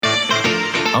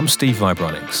I'm Steve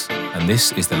Vibronix, and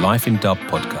this is the Life in Dub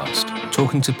podcast,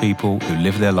 talking to people who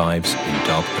live their lives in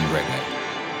dub and reggae.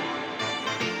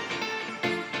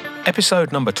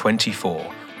 Episode number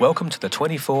 24. Welcome to the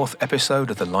 24th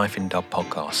episode of the Life in Dub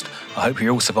podcast. I hope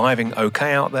you're all surviving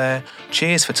okay out there.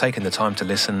 Cheers for taking the time to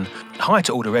listen. Hi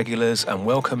to all the regulars, and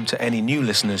welcome to any new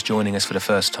listeners joining us for the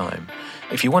first time.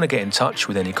 If you want to get in touch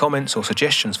with any comments or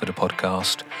suggestions for the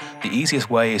podcast, the easiest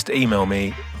way is to email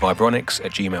me,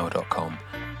 vibronix@gmail.com.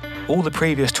 All the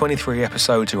previous 23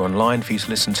 episodes are online for you to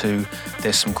listen to.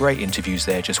 There's some great interviews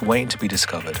there just waiting to be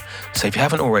discovered. So if you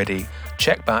haven't already,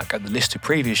 check back at the list of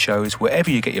previous shows wherever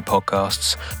you get your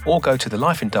podcasts, or go to the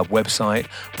Life in Dub website,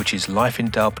 which is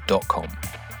lifeindub.com.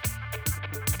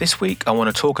 This week I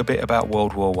want to talk a bit about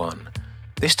World War I.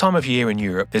 This time of year in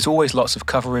Europe, there's always lots of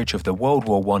coverage of the World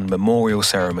War I memorial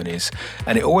ceremonies,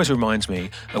 and it always reminds me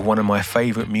of one of my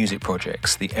favourite music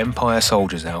projects, the Empire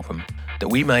Soldiers album, that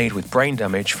we made with Brain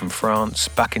Damage from France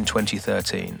back in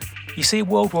 2013. You see,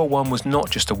 World War I was not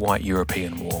just a white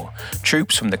European war.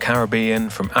 Troops from the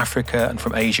Caribbean, from Africa and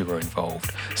from Asia were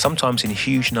involved, sometimes in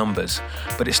huge numbers,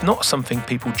 but it's not something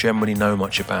people generally know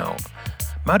much about.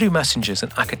 Madhu Messenger's an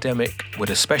academic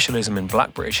with a specialism in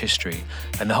Black British history,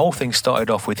 and the whole thing started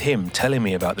off with him telling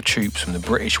me about the troops from the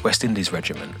British West Indies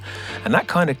Regiment, and that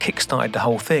kind of kick-started the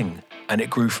whole thing, and it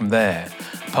grew from there.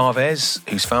 Parvez,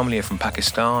 whose family are from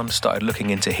Pakistan, started looking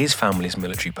into his family's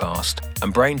military past,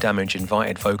 and Brain Damage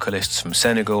invited vocalists from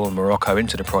Senegal and Morocco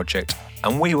into the project,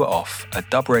 and we were off, a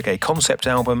dub reggae concept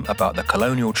album about the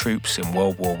colonial troops in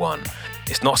World War I.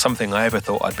 It's not something I ever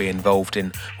thought I'd be involved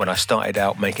in when I started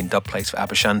out making dub plates for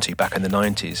Abashanti back in the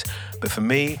 90s, but for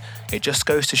me, it just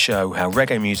goes to show how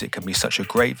reggae music can be such a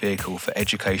great vehicle for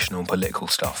educational and political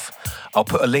stuff. I'll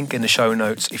put a link in the show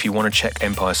notes if you want to check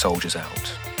Empire Soldiers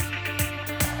out.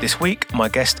 This week, my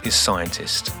guest is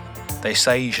Scientist. They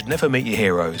say you should never meet your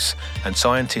heroes, and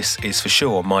Scientist is for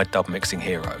sure my dub mixing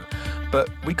hero. But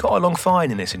we got along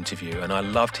fine in this interview, and I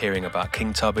loved hearing about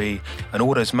King Tubby and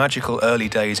all those magical early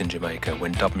days in Jamaica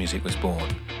when dub music was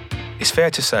born. It's fair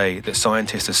to say that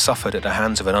Scientist has suffered at the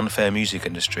hands of an unfair music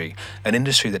industry, an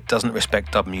industry that doesn't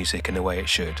respect dub music in the way it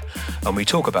should. And we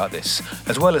talk about this,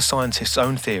 as well as Scientist's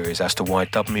own theories as to why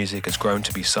dub music has grown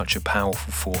to be such a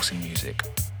powerful force in music.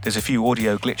 There's a few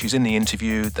audio glitches in the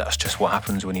interview. That's just what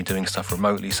happens when you're doing stuff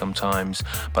remotely sometimes,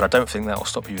 but I don't think that will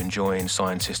stop you enjoying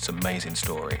Scientist's amazing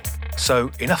story.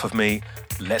 So, enough of me,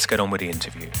 let's get on with the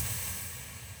interview.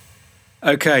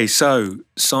 Okay, so,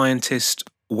 Scientist,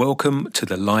 welcome to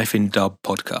the Life in Dub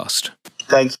podcast.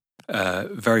 Thank you.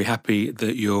 Very happy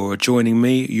that you're joining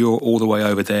me. You're all the way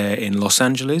over there in Los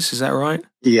Angeles, is that right?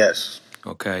 Yes.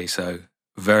 Okay, so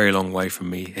very long way from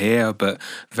me here, but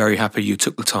very happy you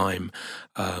took the time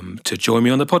to join me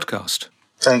on the podcast.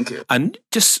 Thank you. And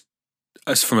just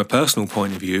as from a personal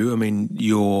point of view, I mean,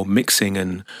 your mixing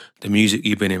and the music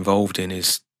you've been involved in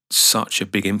is such a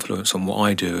big influence on what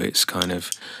I do. It's kind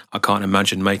of, I can't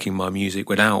imagine making my music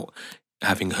without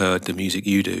having heard the music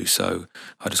you do. So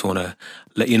I just want to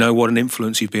let you know what an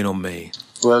influence you've been on me.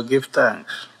 Well, give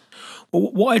thanks.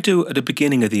 Well, what I do at the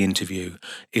beginning of the interview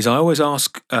is I always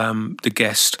ask the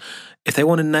guest if they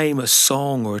want to name a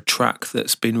song or a track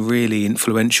that's been really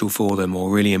influential for them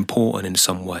or really important in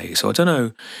some way. So I don't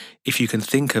know if you can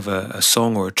think of a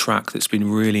song or a track that's been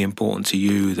really important to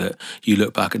you that you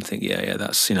look back and think, yeah,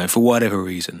 that's, for whatever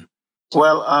reason.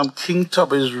 Well, King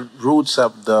Tubby's Roots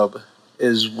of Dub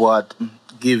is what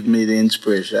gave me the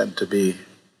inspiration to be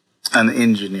an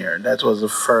engineer. That was the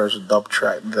first dub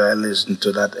track that I listened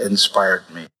to that inspired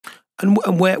me. And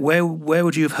where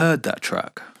would you have heard that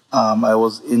track? I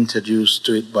was introduced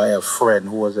to it by a friend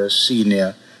who was a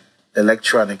senior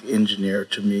electronic engineer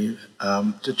to me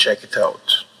to check it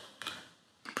out.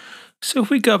 So if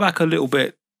we go back a little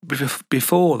bit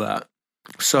before that,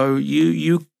 so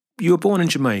you were born in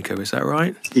Jamaica, is that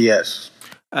right? Yes.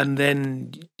 And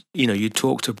then, you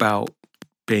talked about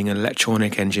being an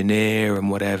electronic engineer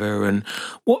and whatever, and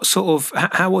what sort of,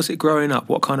 how was it growing up?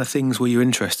 What kind of things were you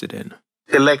interested in?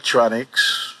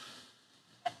 Electronics,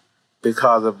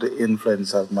 because of the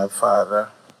influence of my father.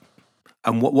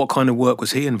 And what kind of work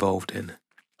was he involved in?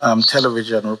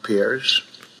 Television repairs.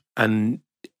 And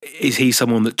is he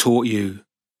someone that taught you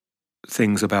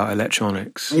things about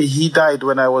electronics? He died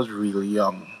when I was really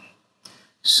young.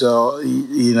 So,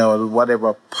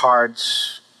 whatever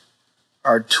parts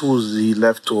or tools he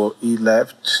left.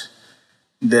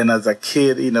 Then as a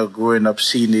kid, growing up,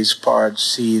 seeing these parts,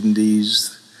 seeing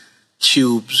these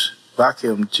tubes,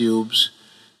 vacuum tubes,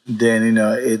 then,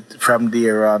 from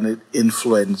there on, it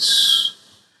influenced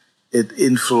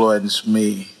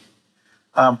me.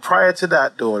 Prior to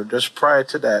that,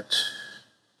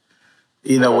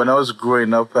 When I was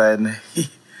growing up and,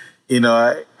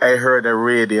 I heard a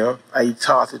radio, I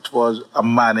thought it was a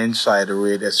man inside the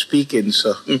radio speaking.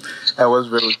 So I was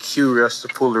very curious to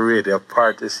pull the radio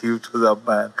apart to see if it was a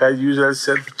man. I usually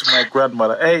said to my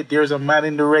grandmother, hey, there's a man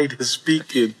in the radio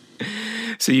speaking.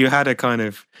 So you had a kind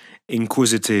of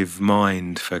inquisitive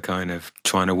mind for kind of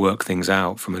trying to work things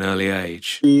out from an early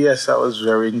age. Yes, I was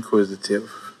very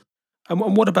inquisitive. And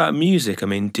what about music? I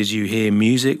mean, did you hear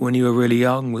music when you were really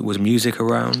young? Was music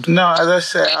around? No, as I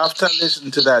said, after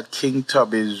listening to that King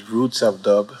Tubby's Roots of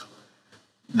Dub,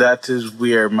 that is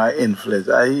where my influence.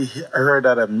 I heard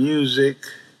that of music,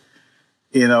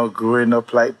 growing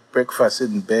up like Breakfast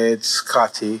in Bed,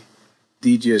 Scotty,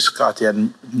 DJ Scotty,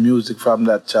 and music from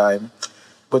that time.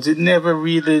 But it never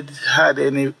really had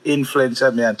any influence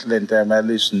on me until the time I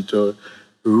listened to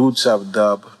Roots of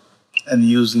Dub and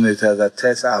using it as a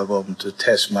test album to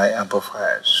test my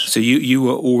amplifiers. So you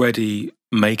were already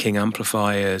making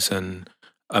amplifiers, and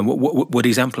what were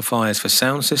these amplifiers for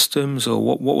sound systems, or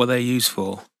what were they used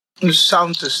for?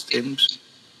 Sound systems.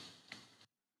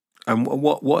 And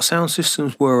what sound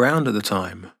systems were around at the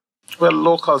time? Well,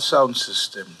 local sound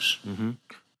systems. Mm-hmm.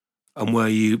 And were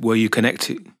you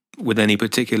connected with any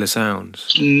particular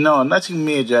sounds? No, nothing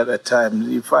major at the time.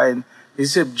 You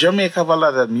see, Jamaica have a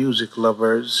lot of music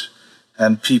lovers,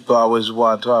 and people always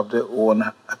want to have their own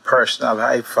personal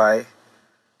hi-fi.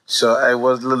 So I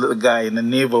was a little guy in the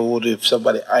neighborhood. If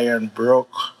somebody iron broke,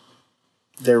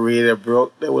 the radio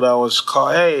broke, they would always call,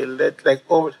 hey,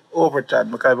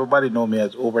 Overton, because everybody know me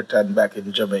as Overton back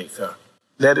in Jamaica.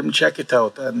 Let him check it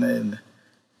out. And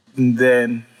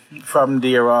then from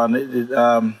there on,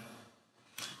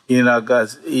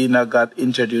 got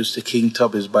introduced to King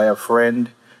Tubby's by a friend.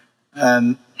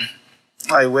 And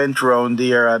I went around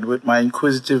there, and with my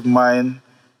inquisitive mind,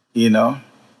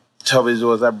 Tubby's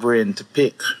was a brain to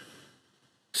pick.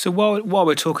 So while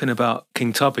we're talking about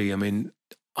King Tubby, I mean,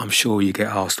 I'm sure you get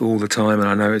asked all the time, and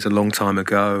I know it's a long time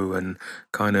ago, and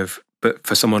but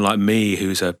for someone like me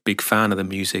who's a big fan of the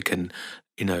music and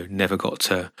never got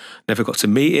to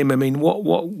meet him, I mean, what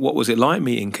was it like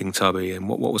meeting King Tubby, and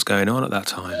what was going on at that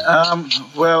time?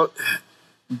 Well,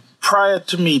 prior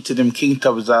to meeting him, King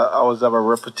Tubby, I always have a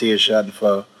reputation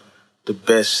for the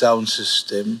best sound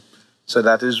system, so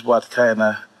that is what kind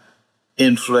of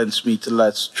influenced me to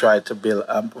let's try to build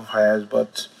amplifiers.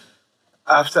 But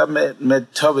after I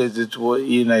met Tubby, it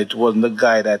wasn't the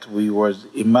guy that we was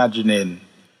imagining.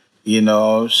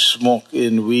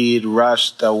 Smoking weed,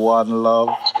 Rasta, one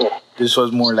love. This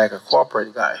was more like a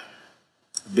corporate guy,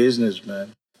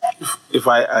 businessman. If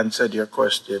I answered your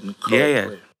question correctly.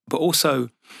 Yeah. But also,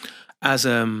 as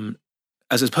a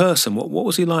person, what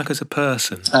was he like as a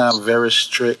person? Very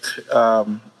strict,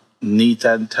 neat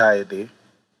and tidy,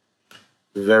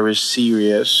 very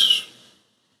serious.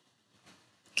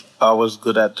 I was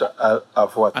good at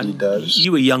what he does.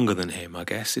 You were younger than him, I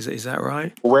guess. Is that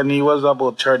right? When he was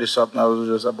about 30-something, I was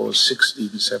just about 16,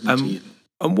 17.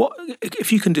 And what,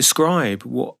 if you can describe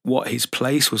what his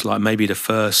place was like, maybe the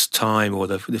first time or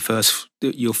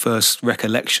your first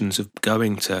recollections of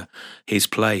going to his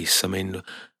place. I mean,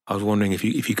 I was wondering if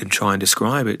you can try and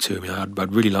describe it to me.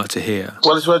 I'd really like to hear.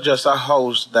 Well, it was just a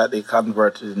house that they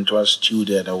converted into a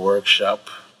studio and a workshop.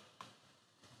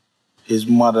 His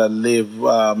mother lived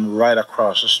right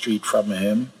across the street from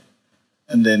him,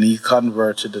 and then he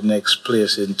converted the next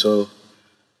place into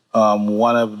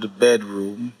one of the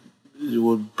bedroom. You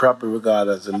would probably regard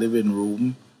as a living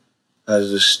room,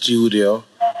 as a studio,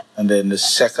 and then the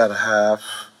second half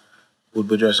would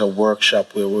be just a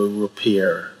workshop where we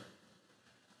repair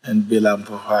and build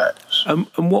amplifiers. And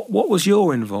what was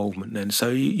your involvement then? So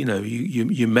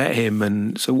you met him,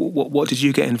 and so what did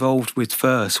you get involved with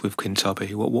first with King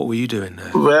Tubby? What were you doing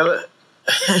there? Well,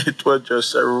 it was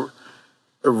just a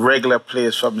regular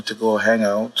place for me to go hang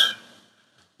out.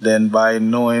 Then by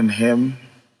knowing him,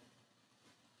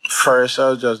 first I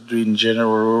was just doing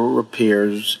general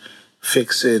repairs,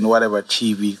 fixing whatever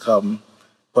TV come.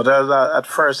 But at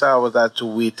first I was had to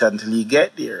wait until he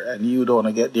get there, and you don't want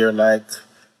to get there like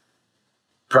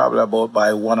probably about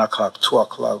by 1 o'clock, 2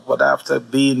 o'clock. But after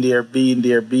being there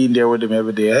with him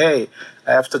every day, hey,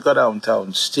 I have to go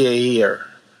downtown, stay here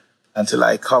until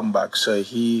I come back. So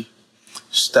he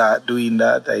start doing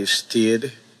that. I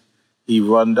stayed. He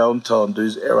run downtown, do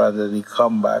his errands, and he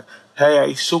come back. Hey,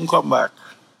 I soon come back.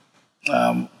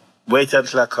 Wait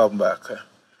until I come back.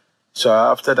 So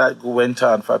after that went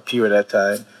on for a period of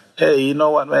time. Hey, you know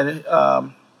what, man?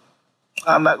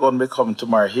 I'm not going to be coming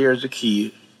tomorrow. Here's the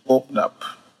key. Open up.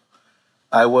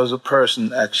 I was a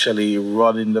person actually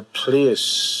running the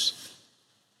place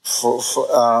for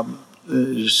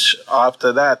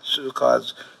after that,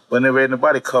 because whenever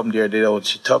anybody come there, they don't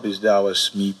see Tubby's. That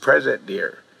was me present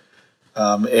there.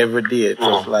 Every day it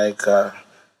was like, I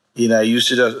used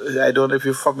to just, I don't know if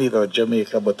you're familiar with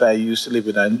Jamaica, but I used to live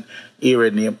in an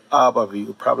area named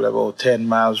Arborview, probably about 10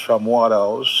 miles from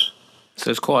Waterhouse.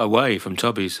 So it's quite away from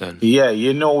Tubby's then. Yeah,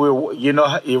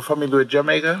 you're familiar with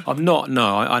Jamaica? I'm not.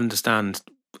 No, I understand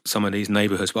some of these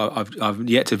neighbourhoods, but I've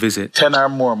yet to visit. 10 or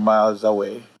more miles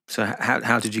away. So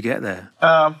how did you get there?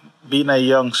 Being a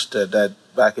youngster, that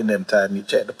back in them time, you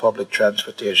take the public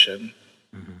transportation.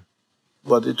 Mm-hmm.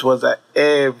 But it was an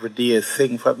everyday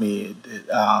thing for me.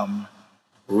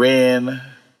 Rain,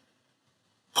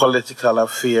 political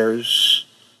affairs,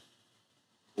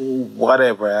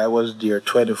 whatever. I was there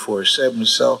 24/7.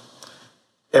 So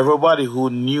everybody who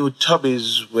knew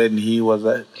Tubby's when he was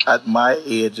at my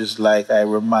age is like I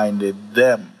reminded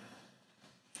them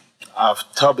of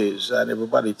Tubby's, and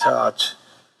everybody thought,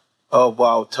 "Oh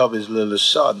wow, Tubby's little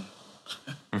son."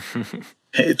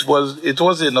 It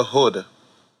was in the hood.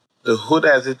 The hood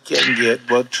as it can get,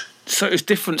 but so it's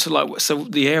different to so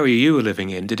the area you were living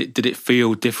in. Did it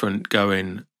feel different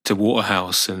going to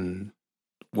Waterhouse, and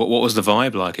what was the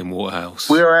vibe like in Waterhouse?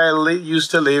 Where I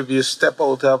used to live, you step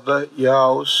out of your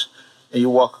house and you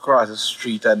walk across the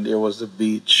street, and there was the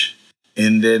beach.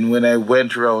 And then when I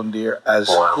went around there,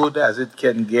 as good as it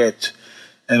can get,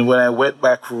 and when I went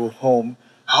back home,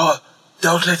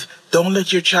 don't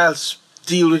let your child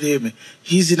deal with him.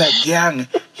 He's in a gang.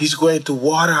 He's going to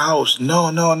Waterhouse.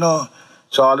 No.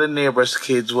 So all the neighbors'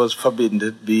 kids was forbidden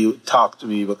to talk to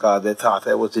me because they thought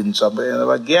I was in some kind of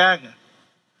a gang.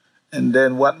 And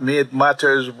then what made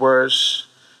matters worse,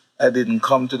 I didn't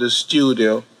come to the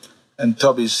studio, and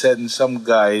Tubby sent some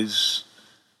guys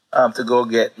to go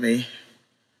get me.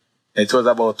 It was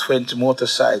about 20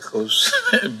 motorcycles,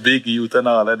 big youth and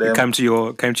all of them. Came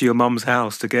to your mum's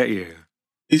house to get you.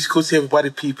 You could see everybody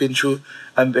peeping through,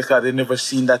 and because they never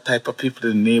seen that type of people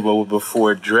in the neighborhood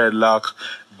before, dreadlocks,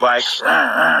 bikes,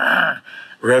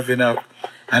 revving up,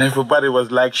 and everybody was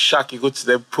like shocked. You could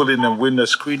see them pulling the window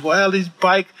screen, well, this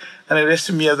bike, and they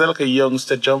see me as like a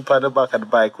youngster jump on the back of the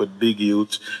bike with big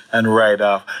youth and ride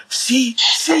off. See,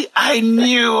 I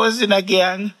knew I was in a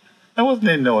gang. I wasn't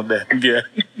in no damn gang.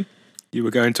 You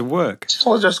were going to work? I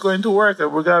was just going to work,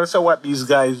 regardless of what these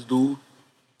guys do.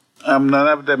 None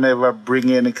of them ever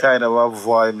bring any kind of a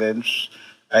violence.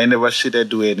 I never see them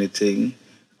do anything.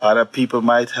 Other people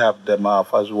might have them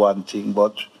off as one thing,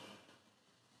 but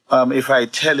if I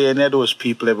tell you any of those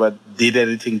people ever did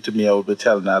anything to me, I would be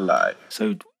telling a lie.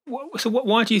 So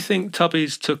why do you think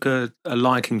Tubby's took a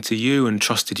liking to you and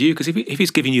trusted you? Because if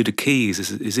he's giving you the keys,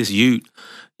 is this you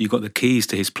got the keys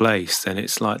to his place, then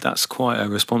it's like that's quite a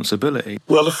responsibility.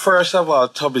 Well, first of all,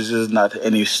 Tubby's is not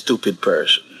any stupid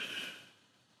person.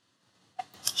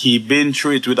 He been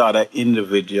through it with other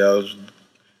individuals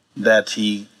that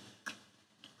he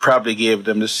probably gave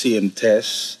them the same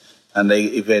test, and they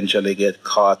eventually get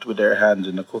caught with their hands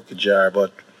in a cookie jar.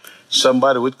 But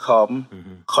somebody would come,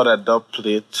 cut a dub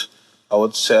plate. I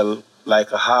would sell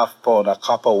like a half pound of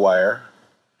copper wire.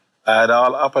 I had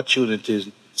all opportunities,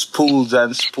 spools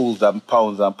and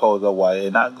pounds of wire.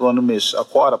 You're not going to miss a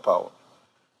quarter pound.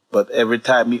 But every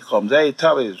time he comes, hey,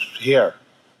 Tubby, here.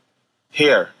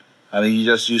 And he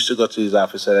just used to go to his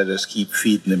office and I just keep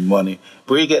feeding him money.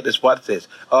 Where you get this? What it is?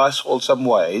 Oh, I sold some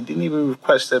wire. He didn't even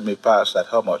request me pass that.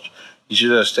 How much? He should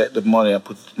just take the money and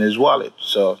put it in his wallet.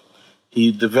 So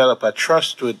he developed a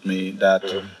trust with me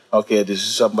that, okay, this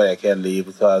is somebody I can leave,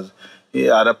 because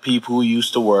other people who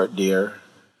used to work there,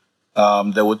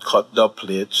 they would cut the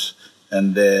plates,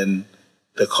 and then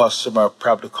the customer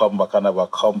probably come back and have a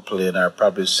complaint or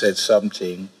probably said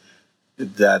something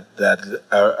that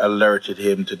alerted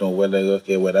him to know, well,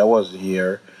 okay, when I was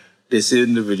here, this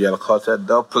individual cut a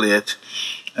dub plate,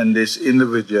 and this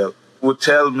individual would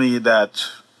tell me that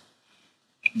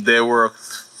they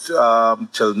worked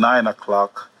till 9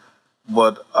 o'clock,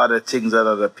 but other things that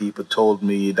other people told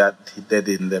me that they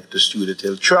didn't leave the studio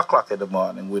till 3 o'clock in the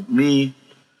morning. With me,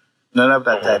 none of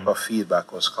that type of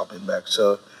feedback was coming back.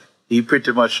 So he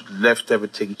pretty much left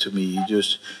everything to me. He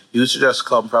used to just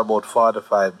come for about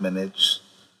 45 minutes,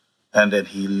 and then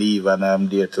he leave, and I'm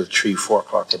there till 3, 4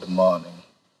 o'clock in the morning.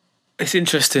 It's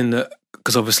interesting that,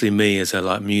 because obviously me as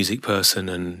a music person,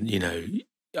 and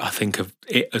I think of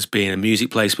it as being a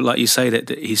music place, but like you say that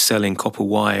he's selling copper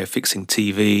wire, fixing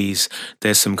TVs.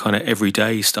 There's some kind of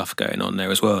everyday stuff going on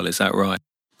there as well. Is that right?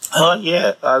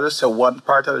 Yeah. Just say one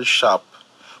part of the shop,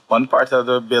 one part of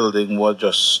the building was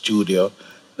just studio.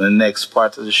 The next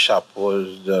part of the shop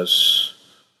was just,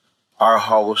 our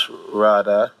house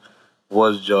rather,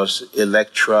 was just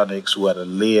electronics. We had a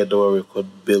lathe where we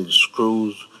could build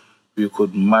screws. You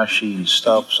could machine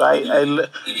stuff. So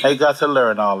I got to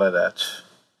learn all of that.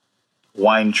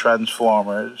 Wine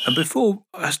transformers. And before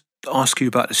I ask you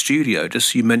about the studio,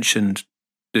 just you mentioned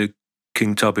the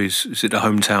King Tubby's, is it the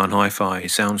Hometown Hi-Fi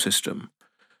sound system?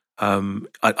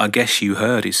 I guess you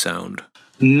heard his sound.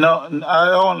 No, I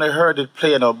only heard it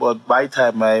playing out, but by the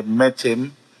time I met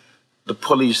him, the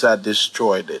police had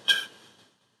destroyed it.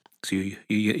 So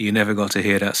you never got to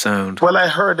hear that sound. Well, I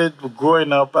heard it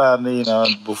growing up,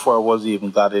 and before I was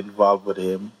even got involved with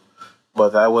him,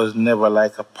 but I was never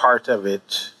like a part of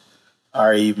it,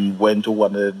 or even went to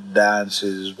one of the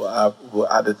dances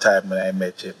at the time when I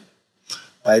met him.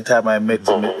 By the time I met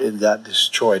him, it got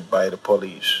destroyed by the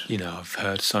police. I've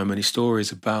heard so many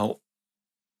stories about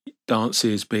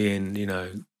dances being,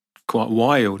 quite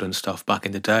wild and stuff back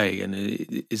in the day. And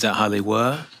is that how they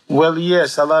were? Well,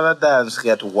 yes, a lot of dances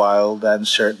get wild, and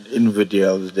certain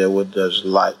individuals, they would just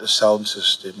like the sound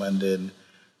system. And then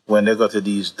when they got to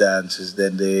these dances,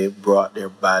 then they brought their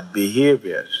bad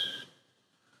behaviors.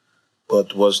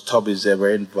 But was Tubby's ever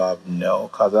involved? No,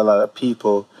 because a lot of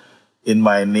people in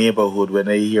my neighborhood, when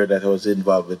they hear that I was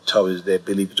involved with Tubby's, they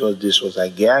believe this was a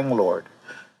gang lord.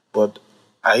 But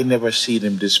I never seen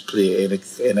him display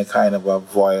any kind of a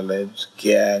violence,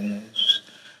 gangs,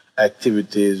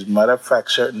 activities. Matter of fact,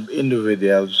 certain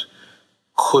individuals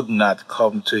could not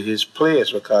come to his place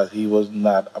because he was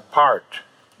not a part.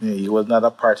 He was not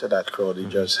a part of that crowd. He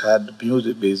just had the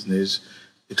music business.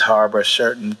 It harbored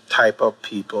certain type of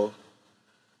people.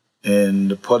 And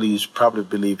the police probably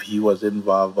believe he was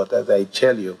involved, but as I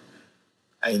tell you,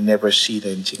 I never seen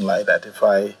anything like that. If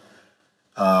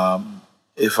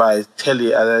I tell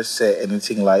you, as I say,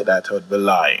 anything like that, I would be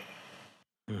lying.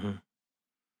 Mm-hmm.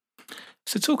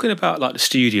 So talking about like the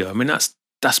studio, I mean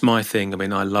that's my thing. I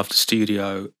mean, I love the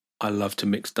studio. I love to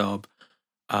mix dub.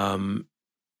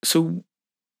 So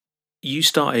you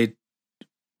started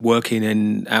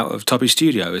working out of Tubby's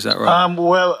studio, is that right?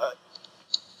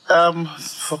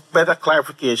 For better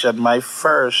clarification, my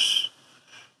first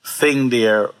thing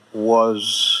there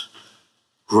was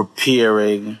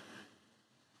repairing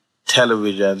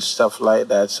television, stuff like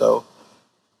that. So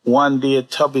one day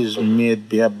Tubby's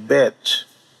made me a bet.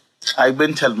 I've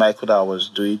been telling him I could always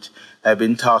do it. I've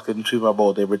been talking to him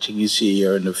about everything you see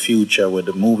here in the future with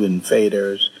the moving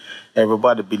faders.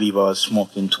 Everybody believed I was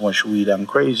smoking too much weed and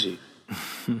crazy.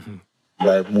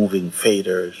 By moving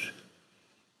faders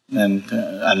and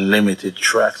unlimited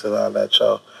tracks and all that.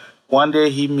 So one day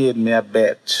he made me a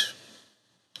bet.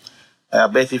 I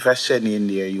bet if I send you in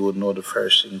there, you would know the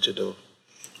first thing to do.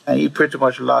 And he pretty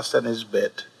much lost on his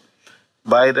bet.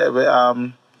 By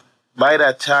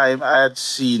that time, I had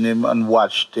seen him and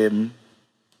watched him,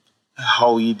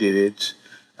 how he did it.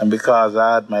 And because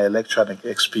I had my electronic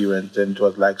experience, then it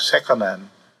was like secondhand.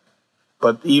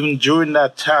 But even during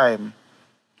that time,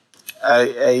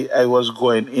 I was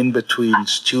going in between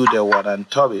Studio One and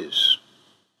Tubby's.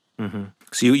 Mm-hmm.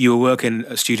 So you were working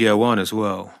at Studio One as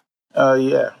well?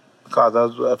 Yeah, because I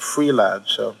was a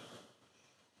freelance, so,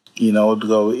 to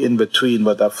go in between,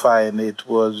 but I find it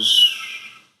was,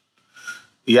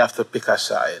 you have to pick a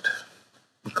side.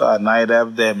 Because neither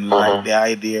of them like the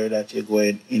idea that you're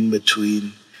going in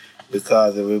between,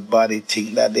 because everybody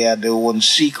think that they had their own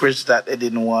secrets that they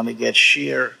didn't want to get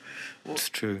shared. That's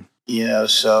true.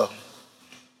 So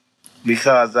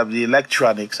because of the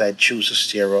electronics, I choose to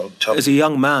stay around Tubby. As a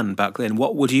young man back then,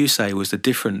 what would you say was the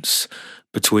difference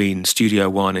between Studio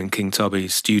One and King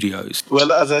Tubby's studios?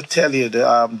 Well, as I tell you,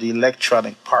 the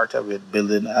electronic part of it,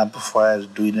 building amplifiers,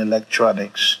 doing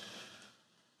electronics.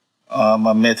 I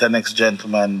met an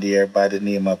ex-gentleman there by the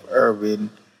name of Irvin.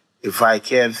 If I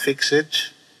can't fix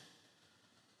it,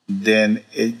 then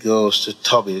it goes to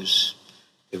Tubby's.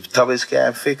 If Tubby's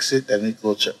can't fix it, then it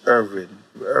goes to Irvin.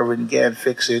 If Irvin can't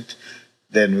fix it,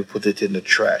 then we put it in the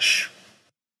trash.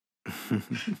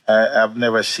 I've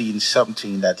never seen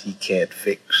something that he can't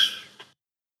fix.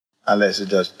 Unless it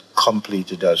does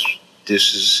completely does.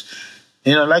 This is,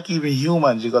 like even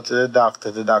humans, you go to the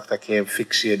doctor can't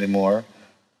fix you anymore.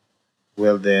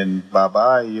 Well then,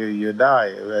 bye-bye, you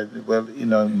die. Well,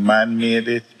 man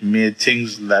made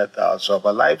things that also have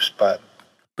a lifespan.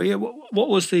 But yeah, what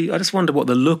was I just wonder what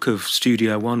the look of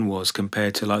Studio One was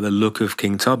compared to like the look of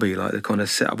King Tubby, like the kind of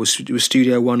setup. Was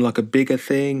Studio One like a bigger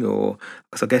thing, or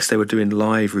I guess they were doing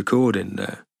live recording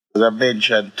there? As I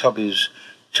mentioned, Tubby's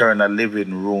turned a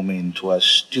living room into a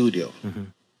studio. Mm-hmm.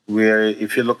 Where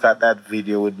if you look at that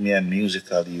video with me and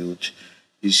Musical Youth,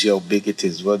 you see how big it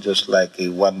is. Well, just like a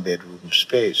one-bedroom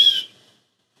space.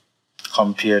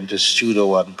 Compared to Studio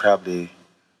One, probably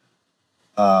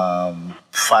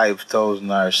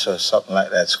 5,000 or so, something like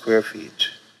that, square feet.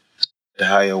 The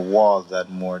higher walls that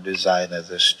more designed as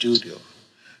a studio.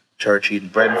 13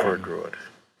 Brentford Road.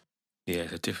 Yeah,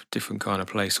 it's a different kind of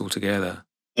place altogether.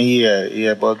 Yeah,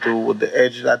 yeah, but the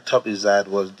edge of that top is that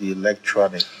was the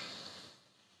electronic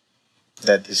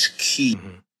that is key.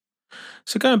 Mm-hmm.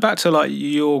 So going back to like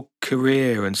your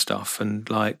career and stuff, and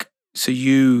like, so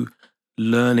you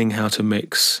learning how to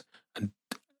mix and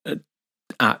uh,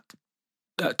 at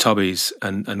Tubby's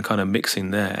and kind of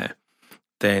mixing there,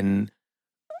 then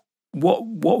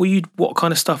what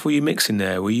kind of stuff were you mixing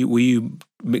there? Were you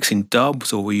mixing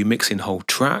dubs or were you mixing whole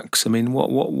tracks? I mean,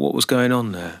 what was going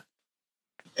on there?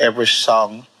 Every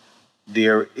song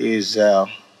there is a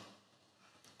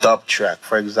dub track.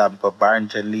 For example,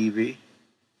 Barrington Levy,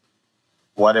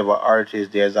 whatever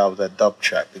artist there's always a dub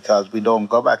track because we don't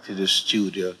go back to the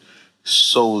studio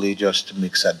solely just to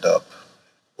mix a dub.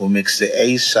 We'll mix the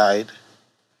A side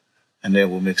and then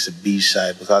we'll mix the B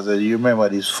side because you remember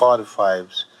these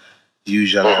 45s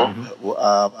usually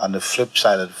on the flip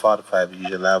side of the 45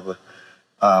 usually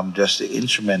have just the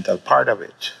instrumental part of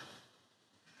it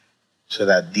so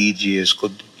that DJs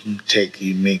could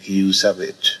make use of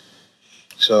it.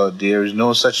 So there is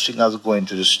no such thing as going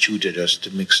to the studio just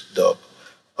to mix dub.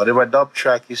 Whatever dub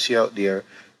track you see out there,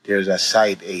 there's a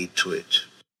side A to it.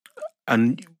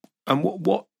 And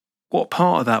what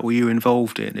part of that were you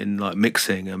involved in like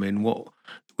mixing? I mean, what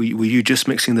were you just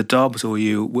mixing the dubs, or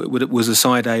was the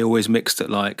side A always mixed at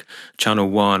like Channel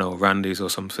One or Randy's or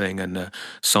something, and the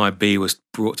side B was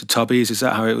brought to Tubby's? Is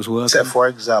that how it was working? So, for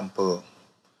example,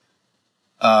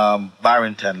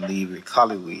 Barrington Levy,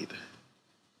 Collyweed.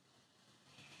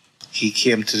 He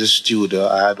came to the studio.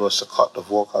 I had was to cut the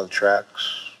vocal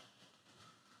tracks,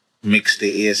 mix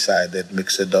the A side, then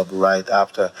mix the dub right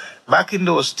after. Back in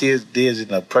those days,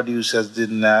 producers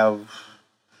didn't have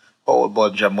a whole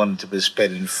bunch of money to be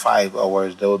spending 5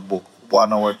 hours. They would book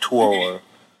 1 hour, 2 hour,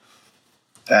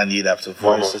 and you'd have to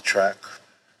voice the track,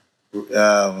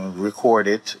 record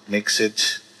it, mix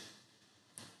it,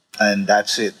 and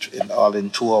that's it, all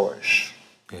in 2 hours.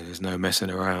 Yeah, there's no messing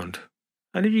around.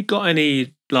 And have you got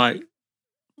any like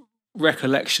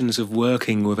recollections of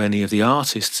working with any of the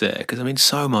artists there? Because I mean,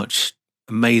 so much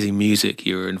amazing music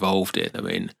you were involved in. I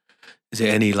mean, is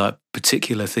there any like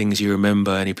particular things you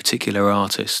remember? Any particular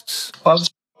artists? Well, some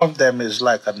of them is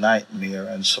like a nightmare,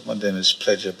 and some of them is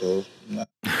pleasurable.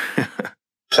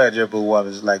 Pleasurable one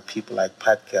is like people like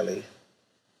Pat Kelly,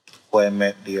 who I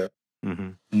met there.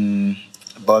 A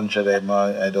bunch of them,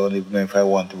 I don't even know if I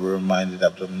want to be reminded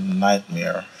of the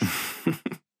nightmare.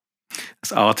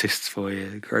 That's artists for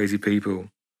you, crazy people.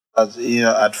 As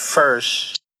at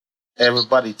first,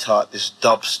 everybody thought this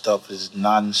dub stuff is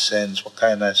nonsense. What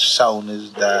kind of sound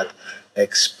is that?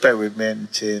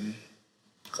 Experimenting.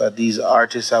 Because these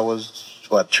artists, I was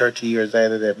 30 years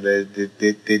ahead of them.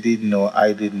 They didn't know.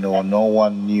 I didn't know. No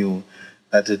one knew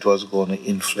that it was going to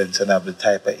influence and have the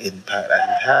type of impact that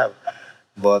it have.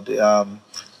 But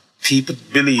people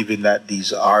believing that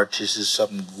these artists is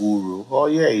some guru. Oh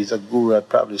yeah, he's a guru at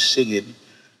probably singing.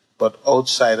 But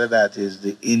outside of that is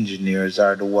the engineers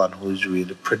are the one who's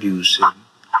really producing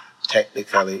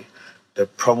technically. The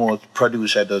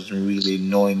producer doesn't really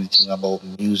know anything about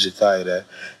music either.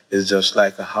 It's just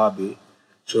like a hobby.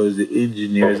 So the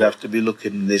engineers have to be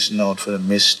listening out for the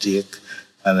mistake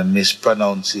and the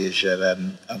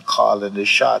mispronunciation and calling the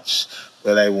shots.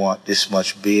 Well, I want this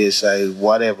much bass,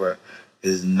 whatever.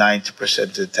 Is 90%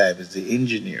 of the time is the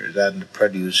engineers and the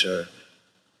producer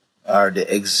are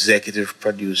the executive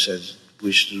producers,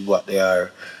 which is what they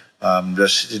are,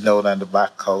 just sitting down on the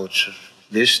back couch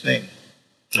listening.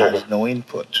 There's no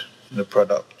input in the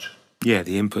product. Yeah,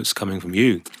 the input's coming from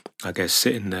you, I guess,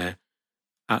 sitting there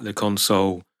at the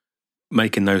console,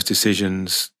 making those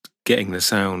decisions, getting the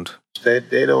sound. They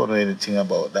don't know anything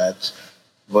about that.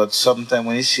 But sometimes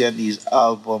when you see these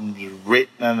albums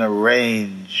written and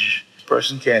arranged,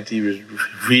 person can't even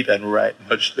read and write,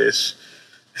 much less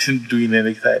doing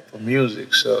any type of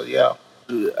music. So yeah,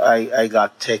 I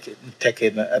got taken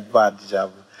advantage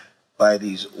of by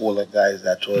these older guys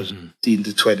that was 15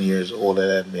 to 20 years older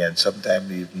than me, and sometimes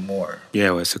even more. Yeah,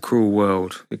 well, it's a cruel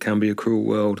world. It can be a cruel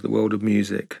world, the world of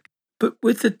music. But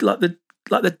with the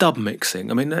dub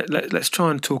mixing, I mean, let's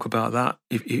try and talk about that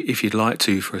if you'd like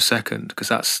to for a second, because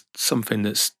that's something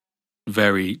that's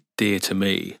very dear to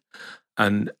me.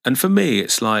 And for me,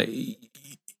 it's like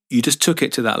you just took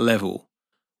it to that level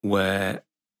where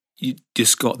you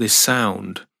just got this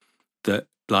sound that,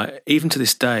 like, even to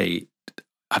this day,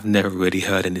 I've never really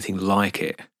heard anything like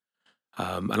it.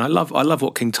 And I love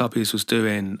what King Tubby's was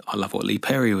doing. I love what Lee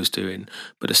Perry was doing.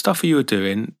 But the stuff you were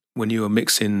doing when you were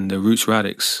mixing the Roots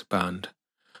Radics band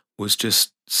was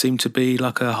just seemed to be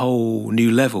like a whole new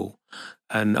level.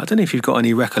 And I don't know if you've got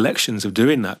any recollections of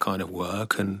doing that kind of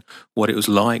work and what it was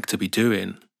like to be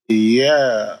doing.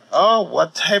 Yeah. Oh,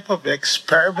 what type of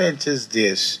experiment is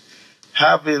this?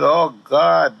 Having, oh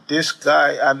God, this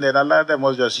guy, and then a lot of them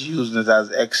was just using it as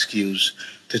excuse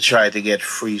to try to get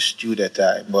free student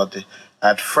time. But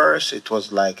at first, it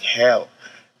was like hell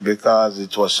because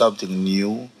it was something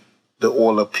new. The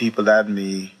older people than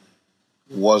me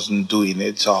wasn't doing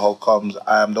it, so how comes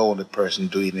I'm the only person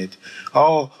doing it?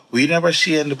 Oh, we never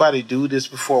see anybody do this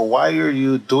before. Why are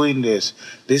you doing this?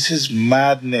 This is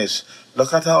madness.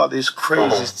 Look at all this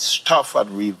crazy stuff and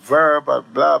reverb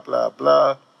and blah blah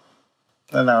blah.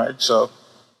 And all right, so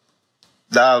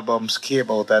the albums came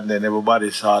out, and then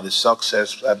everybody saw the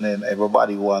success, and then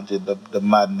everybody wanted the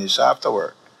madness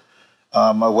afterward.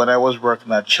 When I was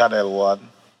working at Channel One,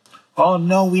 oh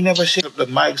no, we never seen the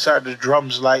mics or the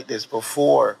drums like this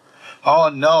before. Oh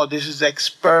no, this is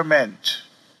experiment.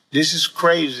 This is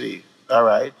crazy. All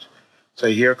right. So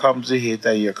here comes the hit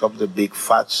and here comes the big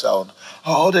fat sound.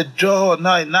 Oh, the door.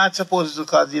 No, it's not supposed to,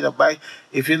 because,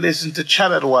 if you listen to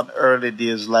Channel One early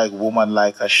days, like Woman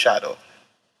Like a Shadow,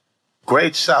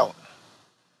 great sound.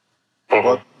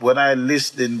 But when I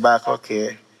listening back,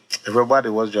 okay, everybody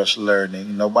was just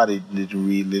learning. Nobody didn't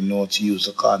really know to use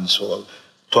a console.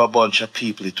 To a bunch of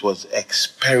people, it was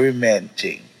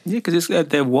experimenting. Yeah, because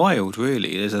they're wild,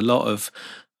 really. There's a lot of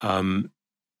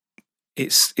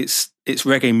it's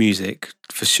reggae music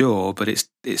for sure, but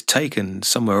it's taken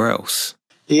somewhere else.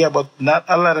 Yeah, but not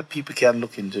a lot of people can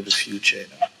look into the future.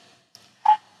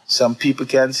 Some people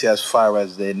can see as far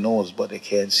as their nose, but they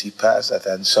can't see past that.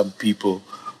 And some people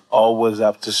always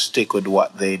have to stick with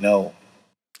what they know.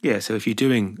 Yeah, so if you're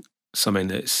doing something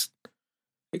that's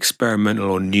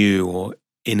experimental or new or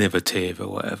innovative or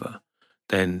whatever,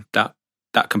 then that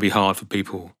can be hard for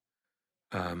people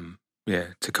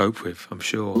to cope with, I'm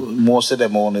sure. Most of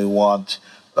them only want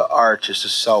the artist to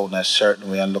sound a certain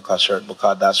way and look a certain,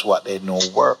 because that's what they know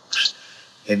works.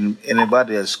 And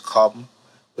anybody has come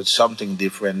with something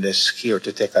different, they're scared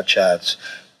to take a chance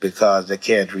because they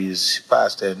can't really see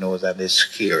past their nose, and they're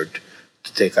scared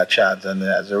to take a chance. And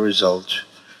as a result,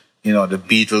 the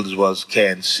Beatles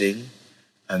can't sing,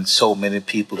 and so many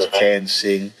people can't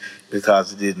sing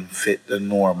because it didn't fit the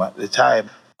norm at the time.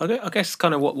 I guess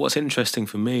kind of what's interesting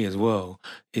for me as well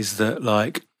is that,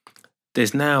 like,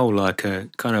 there's now like a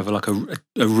kind of like a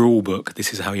rule book.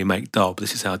 This is how you make dub.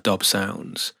 This is how dub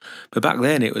sounds. But back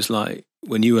then it was like,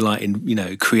 when you were like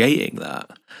creating that,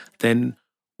 then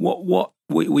what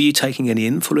were you taking any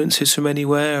influences from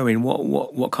anywhere? I mean, what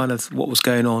was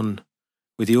going on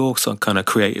with your kind of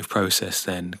creative process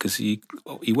then? Because you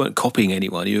weren't copying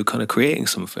anyone. You were kind of creating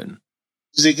something.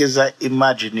 Music is an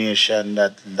imagination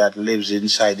that lives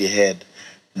inside the head,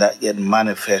 that get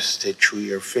manifested through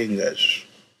your fingers.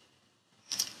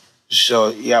 So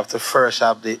you have to first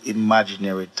have the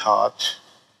imaginary thought,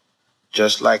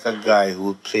 just like a guy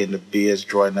who playing the bass,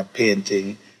 drawing a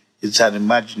painting. It's an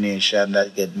imagination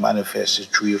that get manifested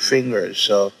through your fingers.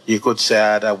 So you could say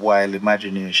I had a wild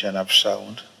imagination of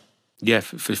sound. Yeah,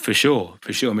 for sure.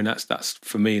 I mean, that's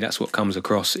for me. That's what comes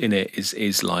across in it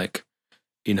is like,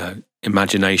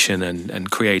 imagination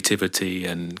and creativity,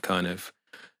 and kind of,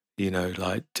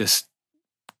 like just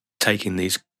taking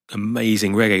these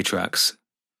amazing reggae tracks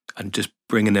and just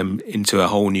bringing them into a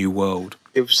whole new world.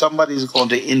 If somebody's going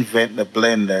to invent the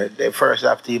blender, they first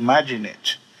have to imagine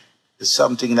it. It's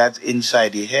something that's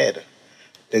inside the head.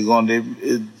 They're going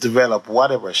to develop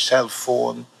whatever, cell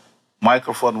phone,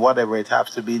 microphone, whatever, it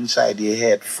has to be inside your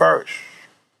head first.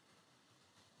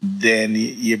 Then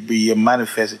you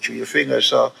manifest it through your fingers.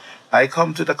 So I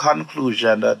come to the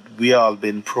conclusion that we all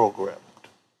been programmed.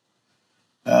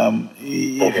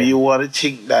 If you want to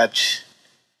think that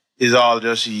it's all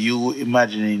just you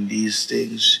imagining these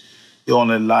things, you're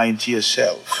only lying to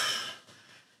yourself.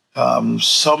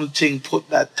 Something put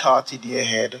that thought in your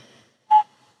head.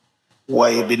 Why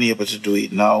you've been able to do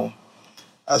it now?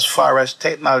 As far as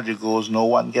technology goes, no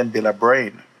one can build a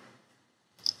brain.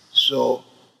 So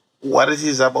what it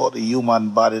is about the human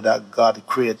body that God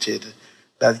created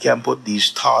that can put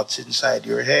these thoughts inside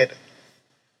your head?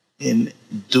 And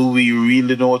do we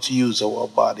really know how to use our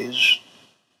bodies?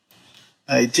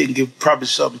 I think if probably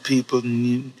some people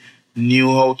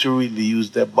knew how to really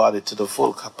use their body to the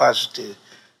full capacity,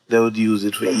 they would use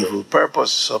it for evil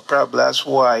purpose. So probably that's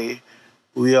why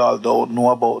we all don't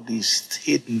know about these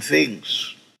hidden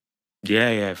things.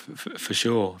 Yeah, for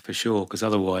sure. Because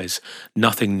otherwise,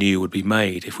 nothing new would be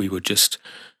made if we were just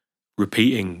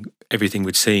repeating everything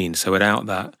we'd seen. So without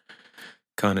that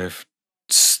kind of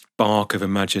spark of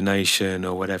imagination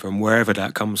or whatever, and wherever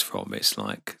that comes from, it's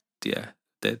like,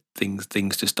 that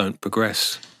things just don't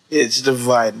progress. It's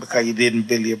divine because you didn't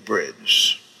build your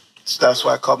bridge. So that's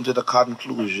why I come to the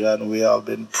conclusion we all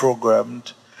been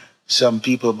programmed. Some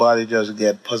people body just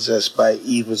get possessed by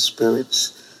evil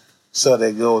spirits, so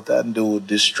they go out and do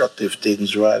destructive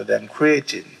things rather than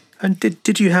creating. And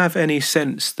did you have any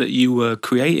sense that you were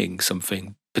creating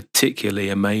something particularly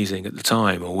amazing at the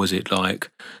time, or was it like,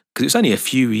 because it's only a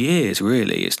few years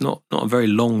really, it's not a very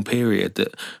long period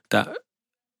that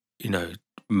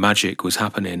magic was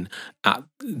happening at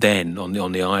then on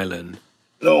the island?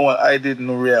 No, what I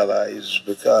didn't realize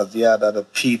because you had other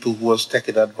people who was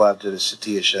taking advantage of the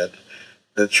situation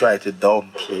that tried to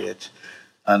downplay it.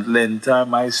 And then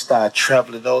time I start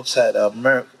traveling outside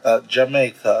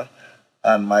Jamaica,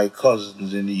 and my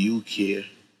cousins in the UK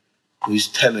who's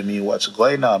telling me what's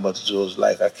going on, but it was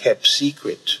like a kept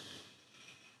secret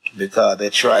because they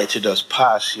try to just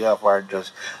pass you up or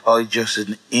just, oh, you're just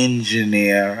an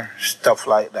engineer, stuff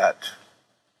like that,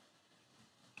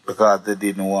 because they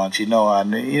didn't want, and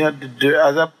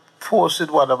as I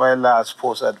posted one of my last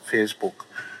posts on Facebook,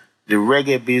 the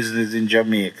reggae business in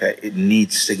Jamaica, it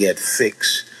needs to get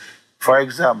fixed. For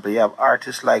example, you have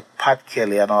artists like Pat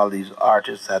Kelly and all these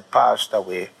artists that passed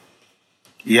away.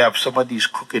 You have some of these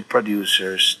crooked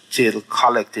producers still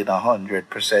collecting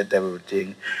 100%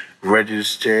 everything,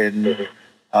 registering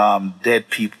dead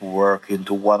people work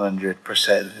into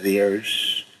 100%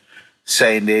 theirs,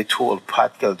 saying they told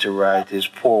Pat Kelly to write, his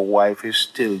poor wife is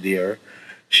still there.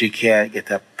 She can't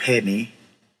get a penny.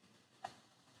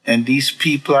 And these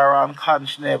people are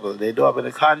unconscionable. They don't have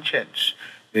any conscience.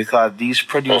 Because these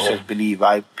producers believe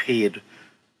I paid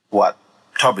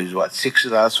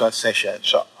 $60 for a session,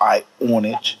 so I own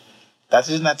it. That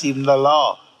is not even the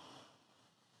law.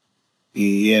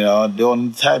 The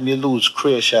only time you lose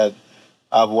creation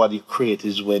of what you create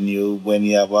is when you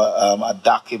have a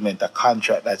document, a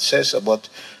contract that says so. But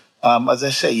as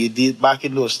I say, back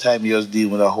in those times, you was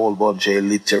dealing with a whole bunch of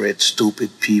illiterate,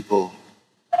 stupid people.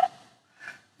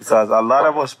 Because a lot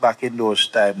of us back in those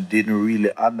times didn't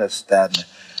really understand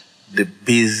the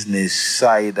business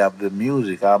side of the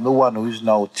music. I'm the one who's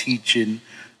now teaching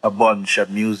a bunch of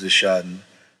musicians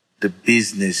the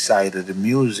business side of the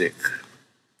music.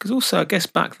 Because also, I guess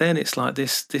back then it's like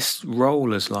this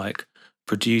role as like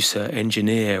producer,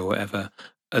 engineer, or whatever,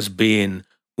 as being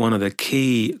one of the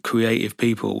key creative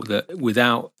people that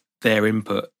without their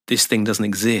input, this thing doesn't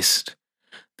exist.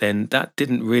 Then that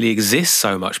didn't really exist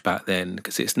so much back then,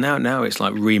 because it's now it's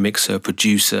like remixer,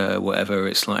 producer, whatever.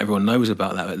 It's like everyone knows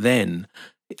about that. But then,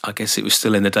 I guess it was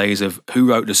still in the days of who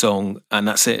wrote the song and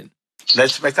that's it.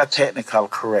 Let's make a technical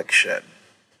correction.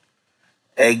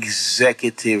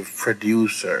 Executive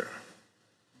producer.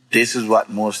 This is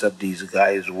what most of these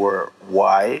guys were.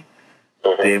 Why?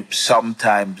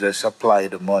 Sometimes they supply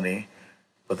the money,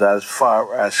 but as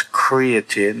far as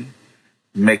creating,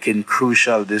 making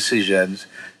crucial decisions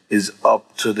is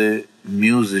up to the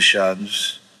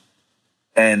musicians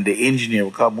and the engineer,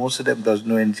 because most of them doesn't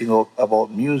know anything about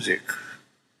music.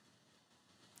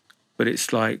 But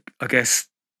it's like, I guess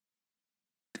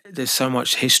there's so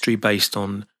much history based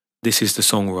on this is the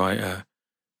songwriter,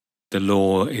 the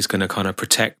law is going to kind of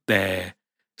protect their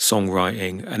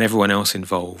songwriting, and everyone else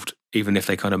involved, even if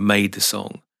they kind of made the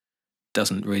song,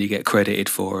 doesn't really get credited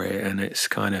for it, and it's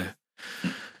kind of...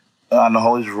 And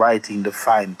how is writing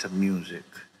defined to music?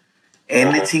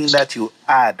 Anything that you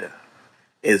add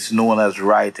is known as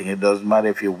writing. It doesn't matter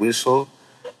if you whistle,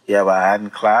 you have a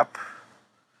hand clap,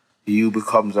 you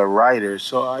becomes a writer.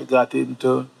 So I got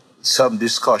into some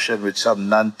discussion with some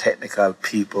non-technical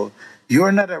people.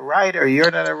 You're not a writer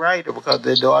because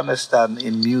they don't understand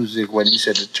in music when you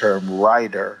say the term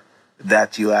writer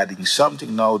that you're adding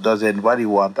something. Now, does anybody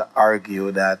want to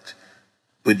argue that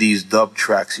with these dub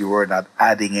tracks you were not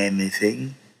adding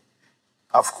anything?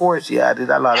 Of course, you added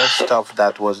a lot of stuff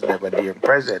that was never there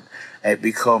present. It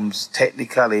becomes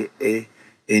technically a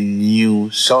new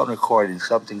sound recording,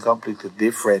 something completely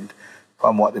different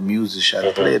from what the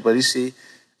musician played. But you see,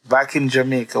 back in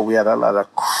Jamaica, we had a lot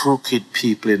of crooked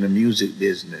people in the music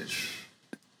business.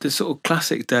 The sort of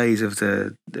classic days of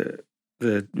the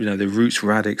Roots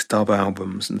Radics dub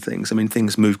albums and things. I mean,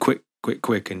 things move quick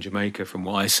in Jamaica from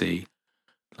what I see,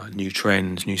 like new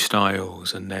trends, new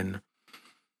styles, and then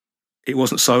it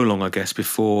wasn't so long, I guess,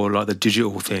 before like the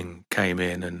digital thing came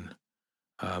in, and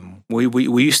were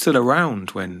you still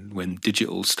around when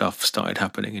digital stuff started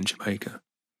happening in Jamaica?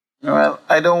 Well,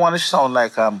 I don't want to sound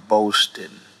like I'm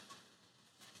boasting,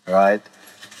 right?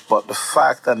 But the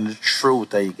fact and the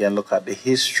truth that you can look at the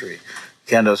history, you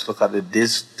can just look at the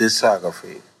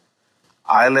discography.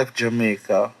 I left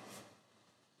Jamaica,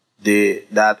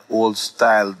 that old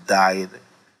style died,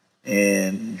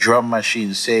 and Drum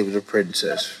Machine saved the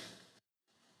princess.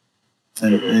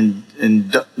 And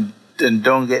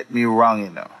don't get me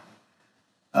wrong,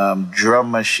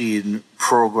 drum machine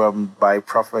programmed by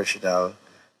professional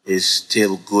is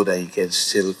still good, and you can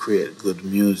still create good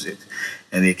music,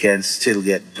 and you can still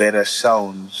get better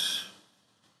sounds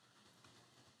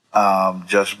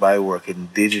just by working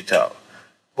digital.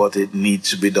 But it needs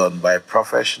to be done by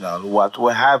professional. What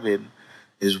we're having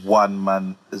is a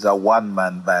one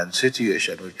man band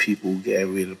situation with people who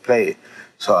can really play.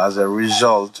 So as a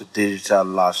result, digital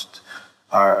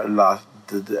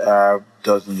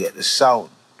doesn't get the sound.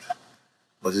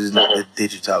 But it's not the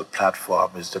digital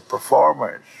platform, it's the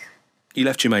performers. You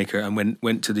left Jamaica and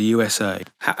went to the USA.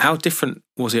 How different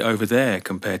was it over there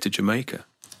compared to Jamaica?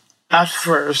 At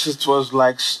first, it was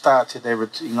like starting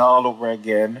everything all over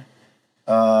again.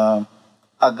 I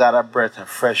got a breath of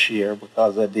fresh air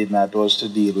because I did not was to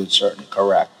deal with certain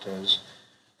characters.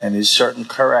 And it's certain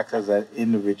characters as an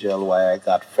individual why I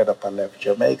got fed up and left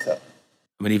Jamaica.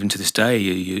 I mean, even to this day,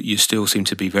 you still seem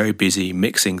to be very busy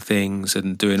mixing things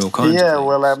and doing all kinds of things. Yeah,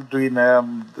 well, I'm doing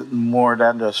more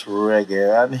than just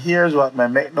reggae. And here's what,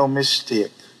 man, make no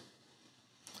mistake.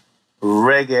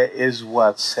 Reggae is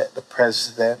what set the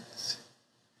precedent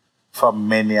for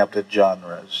many of the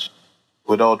genres.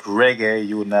 Without reggae,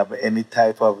 you wouldn't have any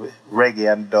type of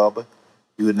reggae and dub.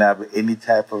 You wouldn't have any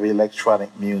type of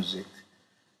electronic music.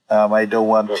 I don't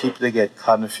want people to get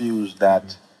confused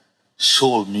that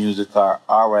soul music or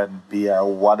R&B or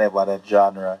whatever the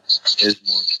genre is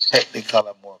more technical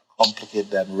and more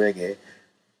complicated than reggae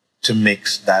to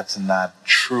mix. That's not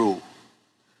true.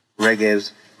 Reggae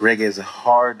is the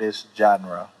hardest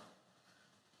genre,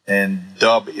 and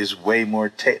dub is way more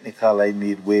technical. I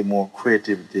need way more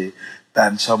creativity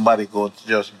than somebody going to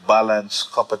just balance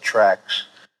a couple tracks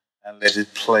and let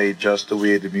it play just the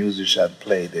way the musician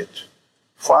played it.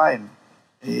 Fine.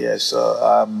 Yes,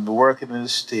 I'm working in the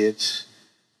States.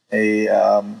 I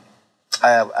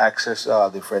have access to all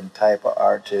different type of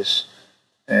artists,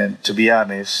 and to be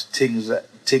honest, things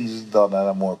is done at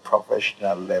a more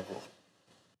professional level.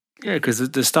 Yeah, because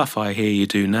the stuff I hear you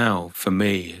do now, for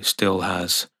me, still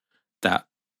has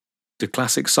the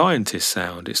classic scientist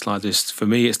sound. It's like this, for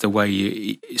me, it's the way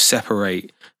you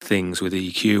separate things with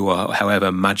EQ or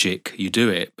however magic you do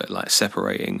it, but like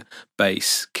separating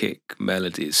bass, kick,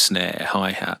 melodies, snare,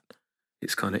 hi-hat.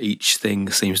 It's kind of each thing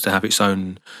seems to have its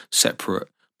own separate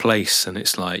place. And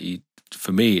it's like,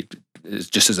 for me, it's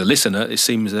just as a listener, it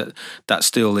seems that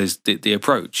still is the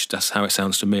approach. That's how it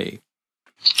sounds to me.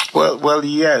 Well,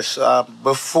 yes.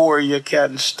 Before you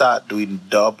can start doing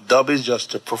dub is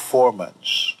just a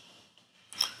performance.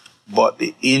 But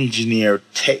the engineer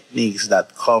techniques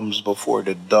that comes before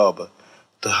the dub,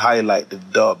 to highlight the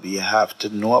dub, you have to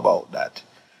know about that.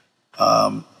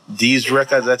 These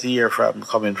records that you hear from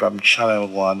coming from Channel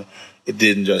One, it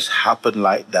didn't just happen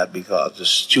like that because the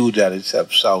studio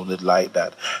itself sounded like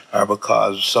that, or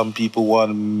because some people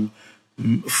want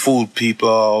to fool people,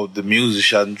 or the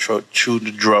musician tune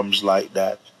the drums like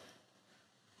that.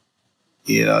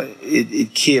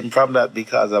 It came from that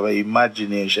because of an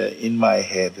imagination in my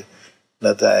head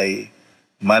that I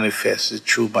manifested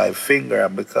through my finger,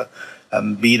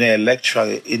 and being an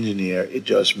electronic engineer, it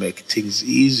just makes things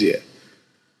easier.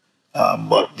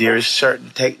 But there are certain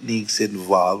techniques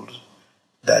involved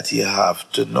that you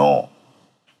have to know.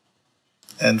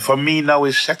 And for me now,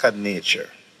 it's second nature.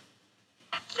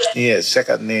 Yes,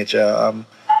 second nature.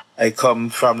 I come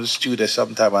from the studio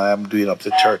sometime and I'm doing up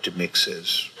to 30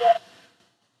 mixes.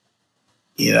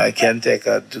 I can take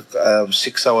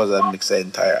 6 hours and mix the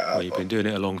entire album. Well, you've been doing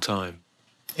it a long time.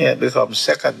 Yeah, it becomes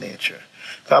second nature.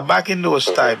 So back in those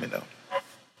time,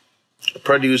 a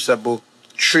producer booked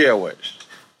 3 hours.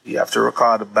 You have to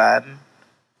record the band,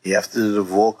 you have to do the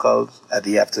vocals, and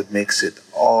you have to mix it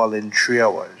all in 3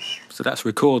 hours. So that's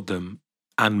record them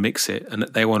and mix it, and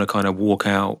they want to kind of walk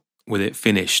out with it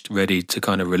finished, ready to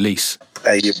kind of release.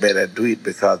 And you better do it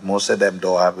because most of them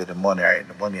don't have any money, or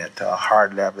any money at all,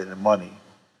 hardly have any money.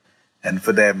 And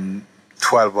for them,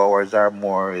 12 hours or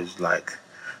more is like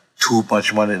too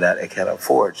much money that they can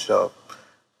afford. So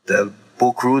they'll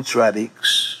book Roots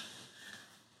Radics,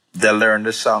 they'll learn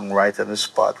the song right on the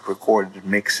spot, record it,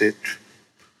 mix it.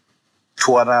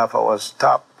 2.5 hours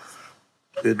top.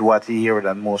 With what you hear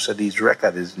on most of these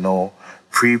records is no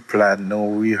pre-plan, no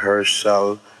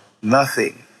rehearsal,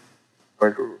 nothing.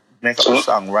 But make a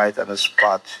song right on the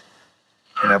spot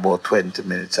in about 20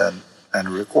 minutes and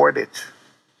record it.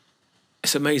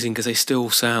 It's amazing because they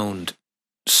still sound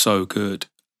so good.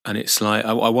 And it's like,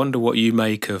 I wonder what you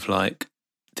make of like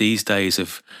these days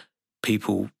of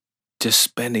people just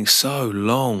spending so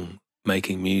long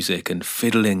making music and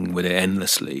fiddling with it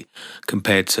endlessly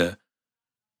compared to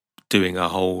doing a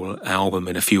whole album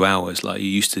in a few hours like you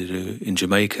used to do in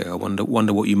Jamaica. I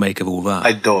wonder what you make of all that.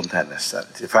 I don't understand.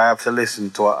 If I have to listen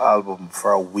to an album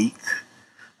for a week,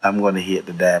 I'm going to hate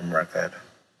the damn record.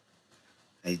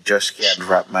 I just can't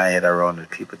wrap my head around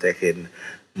it. People taking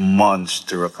months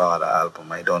to record an album.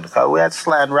 I don't. Because we had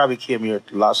Sly and Robbie came here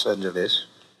to Los Angeles,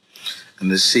 and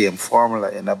the same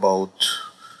formula. In about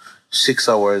 6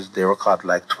 hours, they record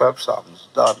like 12 songs.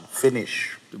 Done.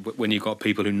 Finish. When you've got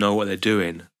people who know what they're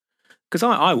doing. Because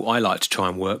I like to try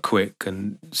and work quick,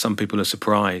 and some people are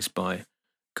surprised by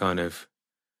kind of,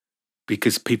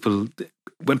 because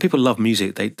when people love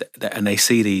music, they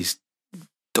see these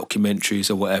documentaries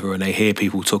or whatever, and they hear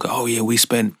people talk, oh yeah, we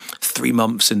spent 3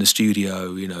 months in the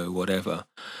studio, whatever,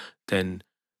 then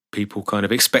people kind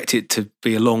of expect it to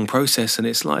be a long process, and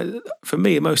it's like, for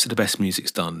me, most of the best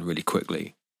music's done really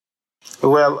quickly.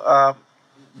 Well,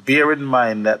 bear in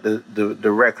mind that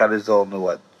the record is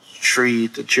only 3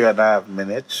 to 3.5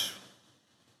 minutes,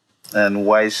 and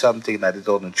why something that is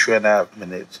only 3.5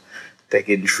 minutes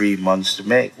taking 3 months to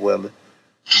make? Well,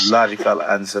 logical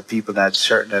answer, people not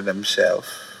certain of themselves.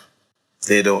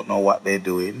 They don't know what they're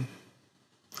doing,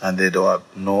 and they don't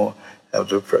have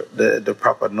the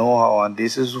proper know-how, and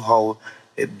this is how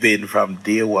it's been from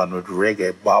day one with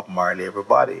reggae, Bob Marley,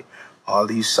 everybody. All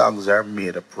these songs are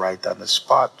made up right on the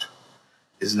spot.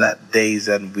 It's not days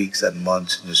and weeks and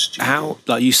months in the studio. How,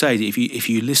 like you say, if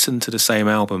you listen to the same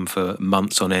album for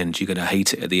months on end, you're going to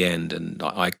hate it at the end, and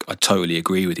I totally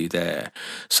agree with you there.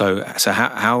 So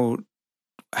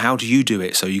how do you do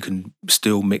it so you can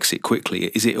still mix it quickly?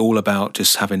 Is it all about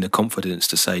just having the confidence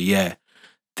to say, yeah,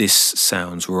 this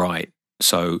sounds right,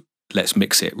 so let's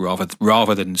mix it,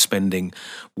 rather than spending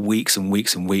weeks and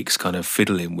weeks and weeks kind of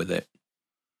fiddling with it?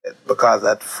 Because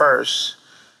at first,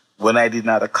 when I did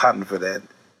not have confidence,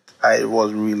 I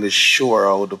wasn't really sure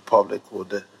how the public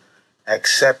would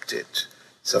accept it.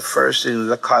 So first is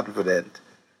the confidence,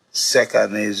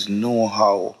 second is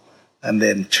know-how, and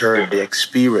then third, the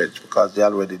experience, because they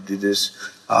already did this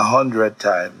 100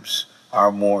 times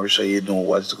or more, so you know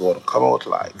what's going to come out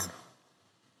like.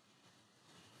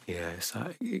 Yeah, it's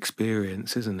that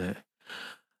experience, isn't it?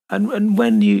 And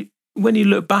when you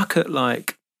look back at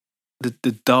like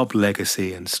the dub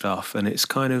legacy and stuff, and it's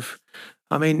kind of,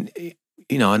 I mean,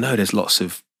 I know there's lots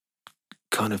of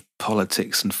kind of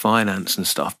politics and finance and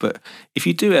stuff, but if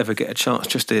you do ever get a chance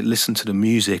just to listen to the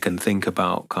music and think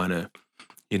about kind of,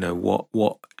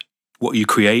 what you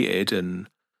created and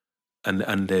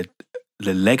the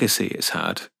legacy it's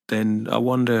had, then I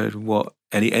wonder what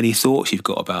any thoughts you've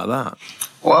got about that.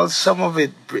 Well, some of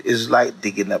it is like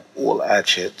digging up old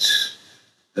hatchets.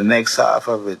 The next half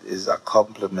of it is a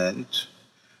compliment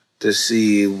to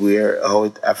see how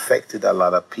it affected a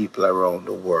lot of people around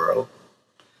the world,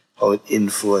 how it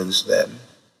influenced them.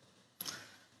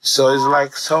 So it's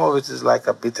like some of it is like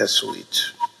a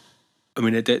bittersweet. I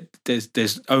mean,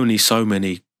 there's only so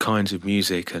many kinds of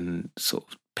music and sort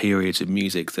of periods of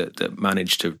music that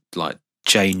manage to like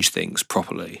change things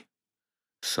properly.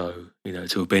 So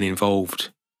to have been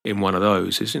involved in one of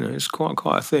those is it's quite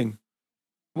a thing.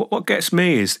 What gets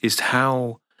me is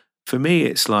how, for me,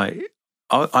 it's like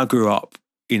I grew up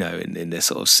in the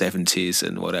sort of 70s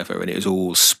and whatever, and it was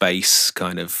all space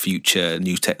kind of future,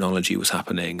 new technology was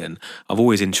happening, and I've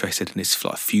always interested in this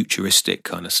like futuristic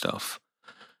kind of stuff.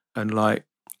 And like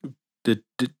the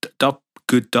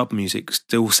good dub music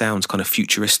still sounds kind of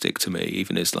futuristic to me,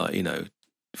 even as like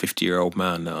 50-year-old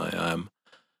man that I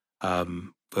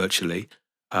am, virtually.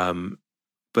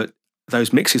 But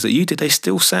those mixes that you did, they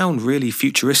still sound really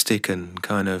futuristic and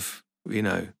kind of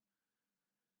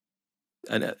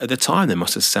And at the time, they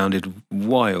must have sounded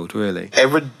wild, really.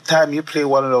 Every time you play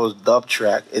one of those dub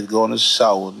tracks, it's going to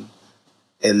sound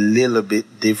a little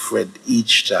bit different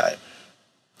each time.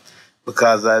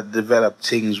 Because I developed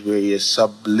things where you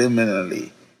subliminally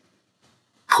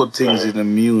put things in the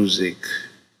music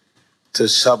to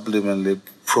subliminally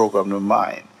program the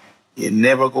mind. You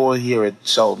never go hear it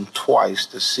sound twice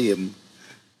the same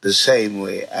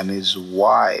way, and it's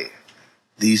why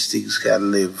these things can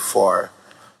live for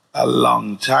a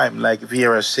long time. Like if you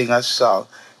hear a singer song,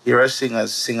 sing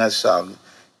a song,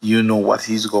 you know what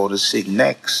he's going to sing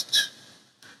next.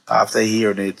 After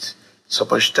hearing it so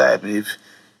much time,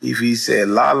 if he say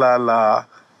la la la,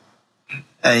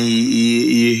 and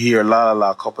you hear la la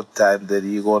la a couple of times,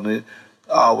 then you're going to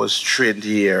always train to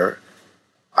hear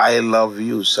I love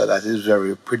you. So that is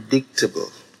very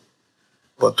predictable.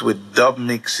 But with dub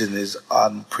mixing is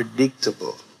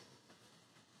unpredictable.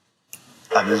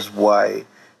 And is why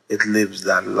it lives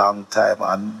that long time.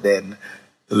 And then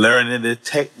learning the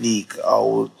technique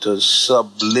how to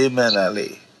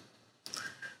subliminally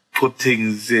put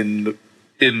things in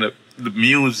the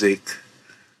music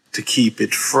to keep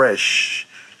it fresh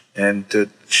and to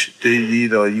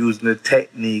using the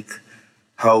technique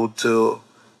how to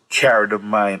carry the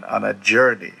mind on a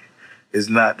journey. It's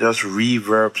not just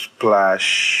reverb,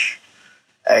 splash,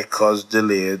 echoes,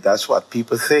 delay. That's what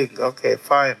people think. Okay,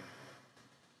 fine.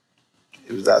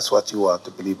 If that's what you want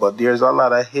to believe. But there's a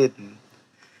lot of hidden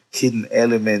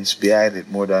elements behind it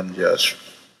more than just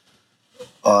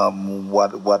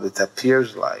what it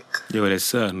appears like. Yeah, well, there's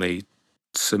certainly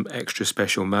some extra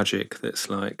special magic that's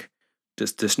like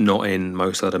just not in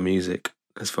most other music,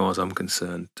 as far as I'm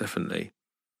concerned. Definitely.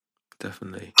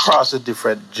 Across the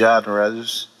different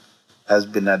genres has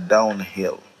been a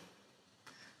downhill.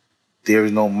 There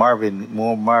is no Marvin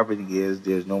Gaye,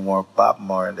 there's no more Bob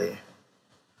Marley,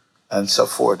 and so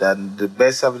forth. And the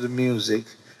best of the music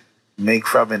make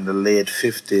from in the late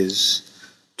 50s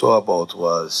to about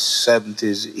was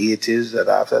 70s, 80s, and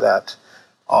after that,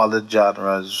 all the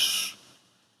genres,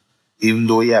 even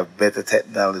though you have better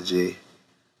technology,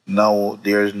 now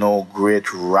there's no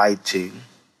great writing,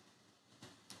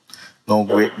 no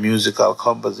great musical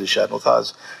composition,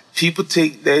 because people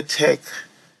think they take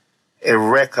a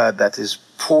record that is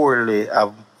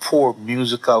a poor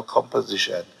musical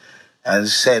composition and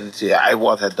send it to you. I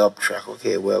want a dub track.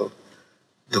 Okay, well,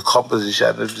 the composition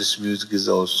of this music is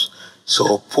also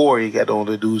so poor you can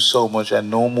only do so much and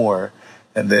no more,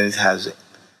 and then it has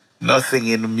nothing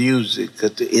in the music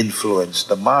to influence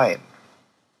the mind.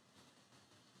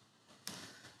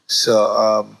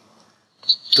 So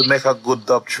to make a good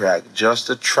dub track, just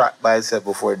the track by itself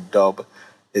before dub,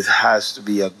 it has to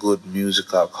be a good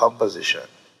musical composition.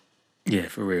 Yeah,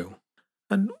 for real.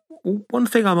 And one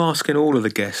thing I'm asking all of the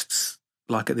guests,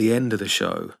 like at the end of the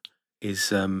show,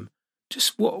 is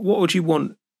just what would you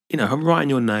want? You know, I'm writing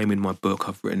your name in my book.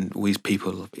 I've written all these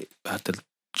people. I've had the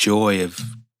joy of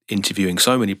interviewing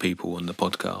so many people on the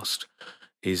podcast.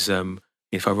 Is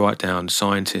if I write down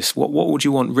scientists, what would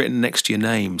you want written next to your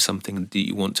name? Something that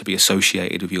you want to be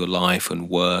associated with your life and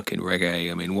work in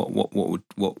reggae. I mean, what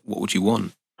would you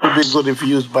want? It would be good if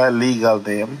used by legal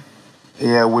name.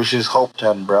 Yeah, which is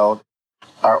Hopetoun Brown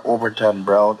or Overton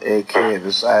Brown, aka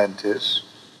the scientist.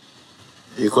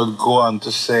 You could go on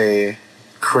to say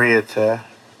creator,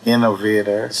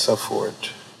 innovator, so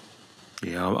forth.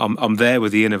 Yeah, I'm there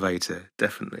with the innovator,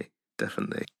 definitely.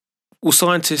 Well,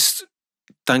 scientists,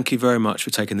 thank you very much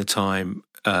for taking the time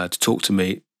to talk to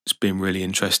me. It's been really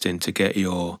interesting to get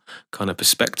your kind of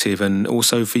perspective and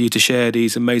also for you to share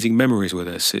these amazing memories with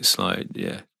us. It's like,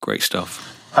 yeah, great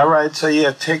stuff. All right, so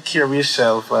yeah, take care of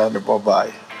yourself and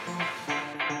bye-bye.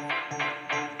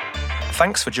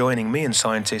 Thanks for joining me and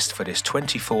Scientist for this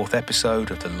 24th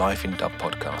episode of the Life in Dub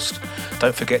podcast.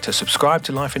 Don't forget to subscribe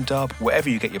to Life in Dub wherever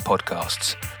you get your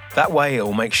podcasts. That way it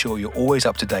will make sure you're always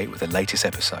up to date with the latest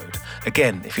episode.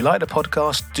 Again, if you like the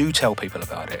podcast, do tell people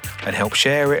about it and help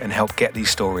share it and help get these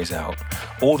stories out.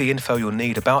 All the info you'll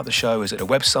need about the show is at the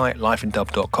website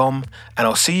lifeindub.com, and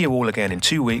I'll see you all again in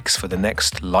 2 weeks for the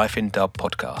next Life in Dub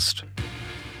podcast.